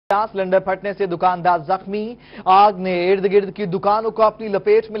Cylinder پھٹنے سے دکاندار زخمی، آگ نے ارد گرد کی دکانوں کو اپنی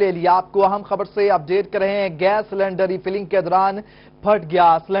لپیٹ میں لے لیا۔ آپ کو اہم خبر سے اپڈیٹ کر رہے ہیں۔ گیس سلنڈر ری فلنگ کے دوران پھٹ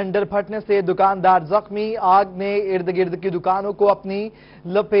گیا، سلنڈر پھٹنے سے دکاندار زخمی، آگ نے ارد گرد کی دکانوں کو اپنی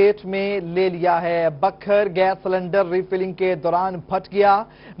لپیٹ میں لے لیا ہے۔ بھکر گیس سلنڈر ری فلنگ کے دوران پھٹ گیا۔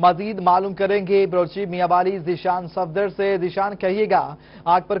 مزید معلوم کریں گے بروچی میاں والی ذیشان صفدر سے۔ ذیشان کہیے گا،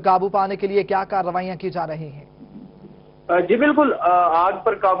 آگ پر قابو پانے کے لیے کیا کارروائیاں کی جا رہی ہیں؟ جی بالکل، آگ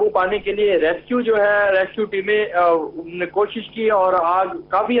پر قابو پانے کے لیے ریسکیو ٹیمیں نے کوشش کی اور آگ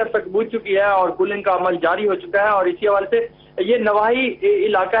کافی حد تک بجھ چکی ہے اور کولنگ کا عمل جاری ہو چکا ہے، اور اسی حوالے سے یہ نواحی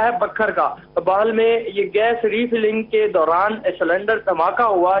علاقہ ہے بھکر کا۔ بہرحال میں یہ گیس ری فلنگ کے دوران سلنڈر دھماکہ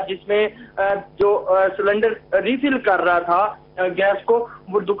ہوا، جس میں جو سلنڈر ریفل کر رہا تھا گیس کو،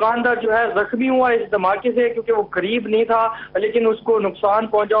 وہ دکاندار جو ہے زخمی ہوا اس دھماکے سے، کیونکہ وہ قریب نہیں تھا، لیکن اس کو نقصان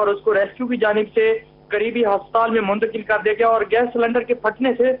پہنچا اور اس کو ریسکیو کی جانب سے قریبی ہسپتال میں منتقل کر دیا گیا۔ اور گیس سلنڈر کے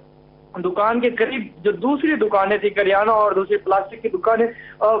پھٹنے سے دکان کے قریب جو دوسری دکانیں تھی، کریانہ اور دوسری پلاسٹک کی دکانیں،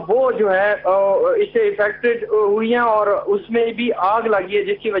 وہ جو ہے اس سے افیکٹڈ ہوئی ہیں اور اس میں بھی آگ لگی ہے،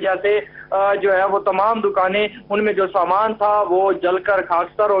 جس کی وجہ سے جو ہے وہ تمام دکانیں، ان میں جو سامان تھا وہ جل کر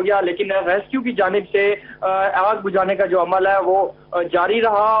خاکستر ہو گیا، لیکن ریسکیو کی جانب سے آگ بجھانے کا جو عمل ہے وہ جاری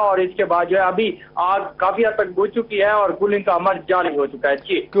رہا، اور اس کے بعد جو ہے ابھی آگ کافی حد تک بجھ چکی ہے اور کولنگ کا عمل جاری ہو چکا ہے۔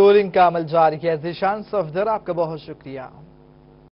 جی، کولنگ کا عمل جاری ہے۔ ذیشان صفدر، آپ کا بہت شکریہ۔